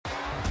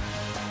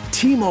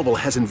T-Mobile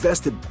has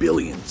invested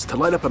billions to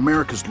light up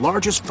America's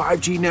largest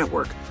 5G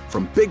network,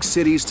 from big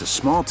cities to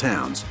small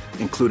towns,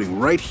 including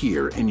right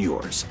here in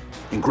yours.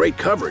 And great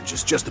coverage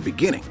is just the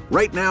beginning.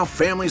 Right now,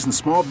 families and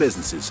small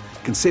businesses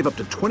can save up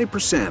to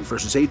 20%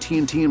 versus AT&T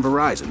and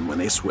Verizon when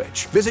they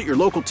switch. Visit your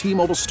local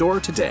T-Mobile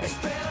store today.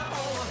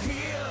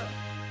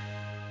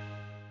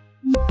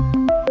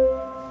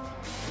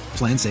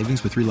 Plan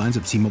savings with 3 lines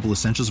of T-Mobile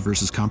Essentials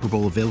versus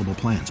comparable available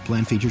plans.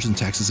 Plan features and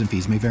taxes and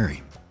fees may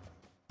vary.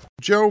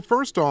 Joe,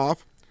 first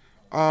off,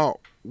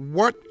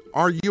 what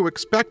are you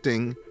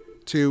expecting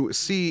to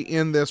see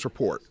in this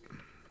report?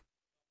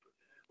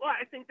 Well,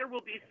 I think there will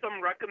be some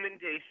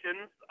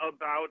recommendations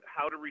about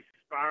how to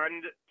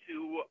respond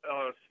to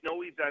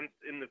snow events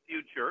in the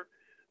future.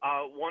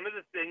 One of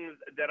the things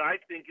that I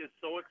think is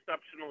so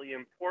exceptionally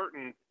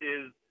important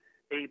is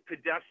a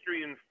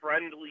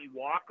pedestrian-friendly,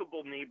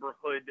 walkable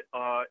neighborhood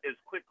as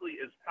quickly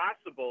as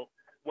possible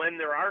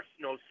when there are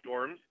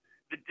snowstorms.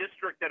 The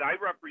district that I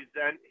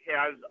represent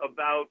has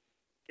about,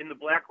 in the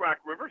Black Rock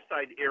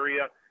Riverside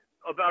area,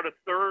 about a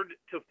third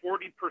to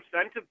 40%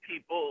 of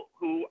people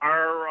who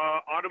are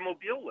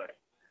automobileless.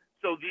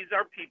 So these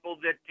are people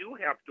that do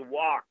have to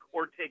walk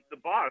or take the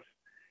bus.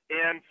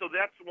 And so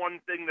that's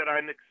one thing that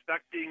I'm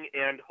expecting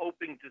and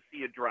hoping to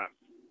see addressed.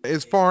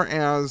 As far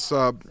as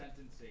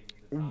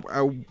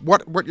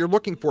what you're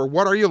looking for,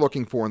 what are you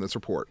looking for in this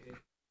report?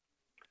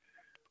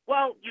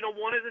 Well,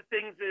 one of the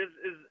things is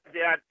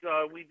that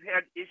we've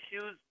had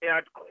issues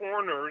at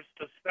corners,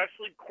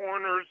 especially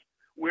corners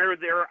where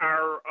there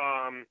are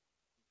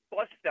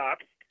bus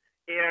stops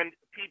and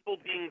people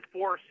being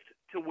forced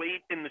to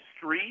wait in the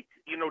street,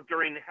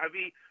 during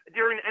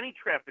any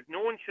traffic.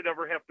 No one should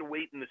ever have to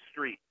wait in the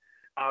street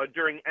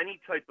during any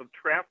type of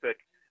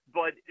traffic.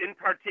 But in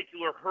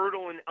particular,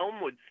 Hurdle and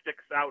Elmwood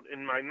sticks out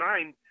in my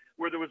mind,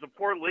 where there was a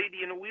poor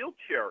lady in a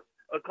wheelchair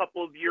a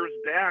couple of years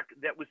back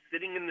that was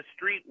sitting in the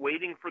street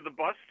waiting for the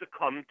bus to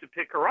come to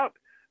pick her up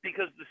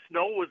because the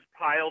snow was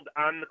piled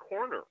on the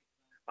corner.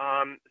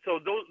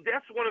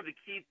 That's one of the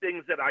key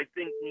things that I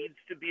think needs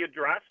to be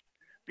addressed,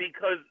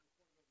 because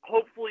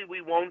hopefully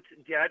we won't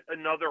get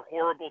another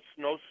horrible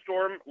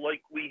snowstorm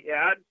like we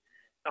had,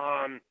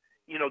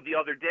 the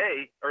other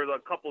day or a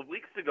couple of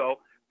weeks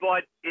ago.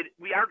 But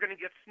we are going to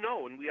get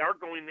snow, and we are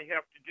going to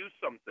have to do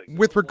something.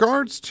 With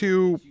regards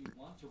to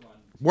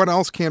what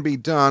else can be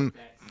done,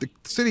 the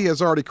city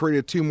has already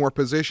created 2 more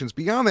positions.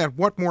 Beyond that,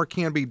 what more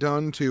can be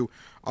done to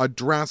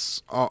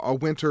address a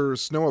winter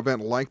snow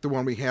event like the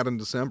one we had in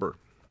December?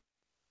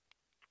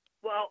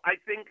 Well, I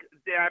think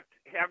that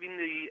having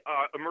the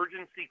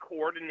emergency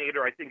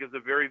coordinator, I think, is a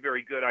very,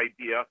 very good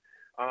idea.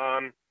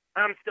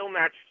 I'm still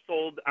not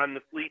sold on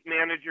the fleet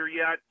manager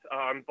yet,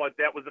 but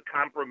that was a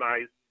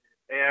compromise.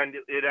 And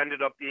it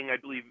ended up being, I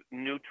believe,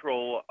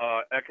 neutral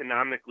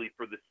economically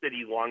for the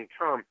city long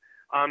term.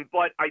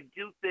 But I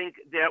do think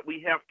that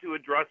we have to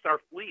address our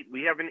fleet.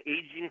 We have an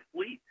aging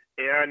fleet,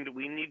 and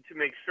we need to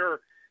make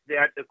sure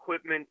that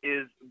equipment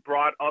is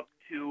brought up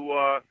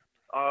to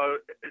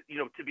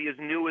be as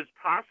new as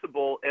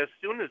possible, as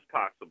soon as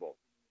possible.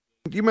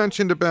 You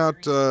mentioned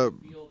about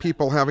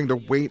people having to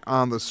wait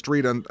on the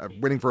street and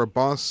waiting for a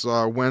bus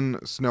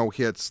when snow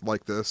hits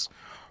like this.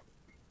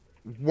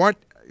 What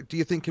do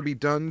you think can be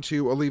done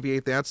to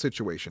alleviate that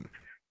situation?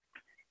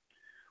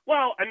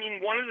 Well, I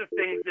mean, one of the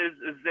things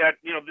is that,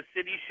 the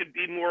city should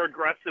be more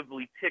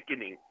aggressively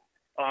ticketing,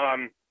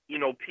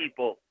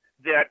 people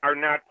that are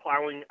not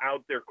plowing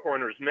out their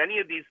corners. Many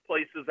of these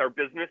places are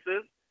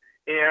businesses,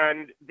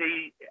 and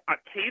they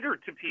cater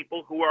to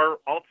people who are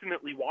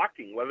ultimately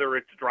walking, whether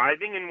it's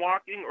driving and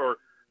walking or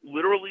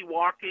literally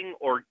walking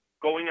or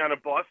going on a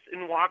bus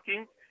and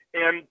walking.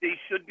 And they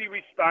should be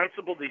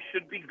responsible. They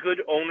should be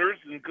good owners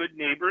and good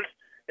neighbors,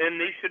 and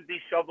they should be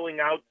shoveling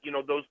out,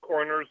 those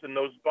corners and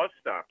those bus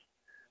stops.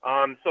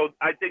 So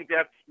I think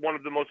that's one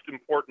of the most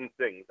important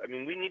things. I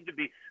mean, we need to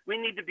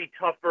be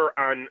tougher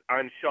on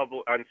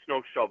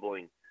snow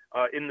shoveling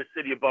in the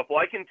city of Buffalo.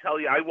 I can tell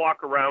you, I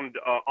walk around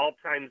all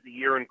times of the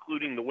year,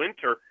 including the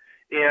winter,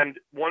 and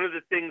one of the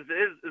things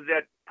is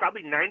that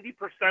probably 90%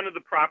 of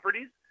the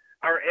properties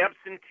are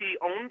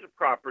absentee-owned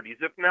properties,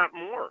 if not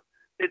more.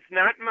 It's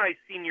not my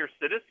senior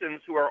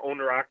citizens who are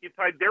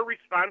owner-occupied. They're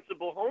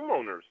responsible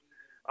homeowners.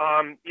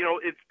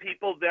 It's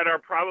people that are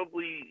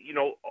probably,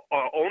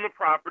 own a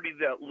property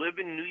that live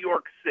in New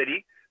York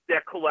City,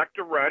 that collect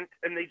a rent,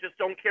 and they just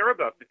don't care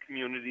about the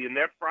community, and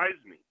that fries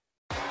me.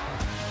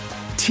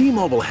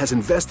 T-Mobile has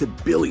invested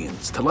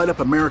billions to light up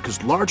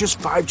America's largest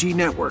 5G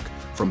network,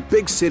 from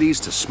big cities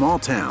to small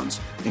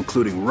towns,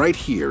 including right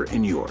here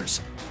in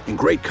yours. And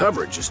great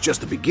coverage is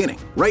just the beginning.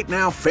 Right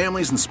now,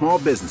 families and small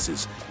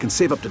businesses can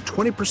save up to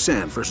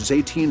 20% versus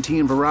AT&T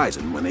and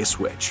Verizon when they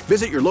switch.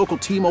 Visit your local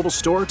T-Mobile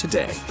store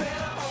today.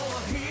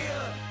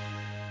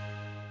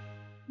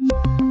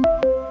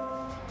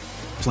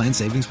 Plan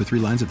savings with 3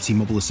 lines of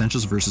T-Mobile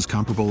Essentials versus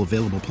comparable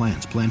available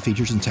plans. Plan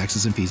features and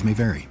taxes and fees may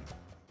vary.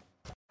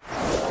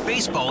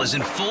 Baseball is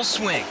in full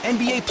swing.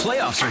 NBA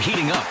playoffs are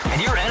heating up,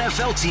 and your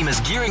NFL team is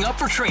gearing up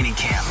for training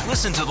camp.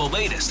 Listen to the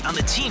latest on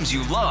the teams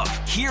you love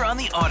here on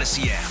the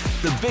Odyssey app.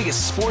 The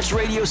biggest sports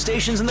radio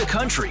stations in the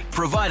country,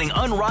 providing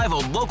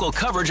unrivaled local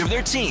coverage of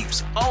their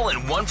teams, all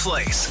in one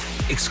place.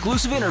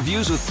 Exclusive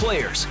interviews with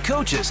players,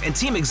 coaches, and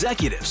team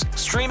executives,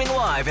 streaming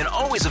live and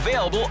always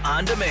available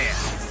on demand.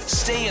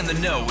 Stay in the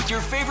know with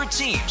your favorite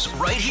teams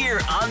right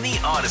here on the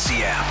Odyssey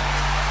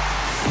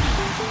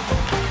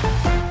app.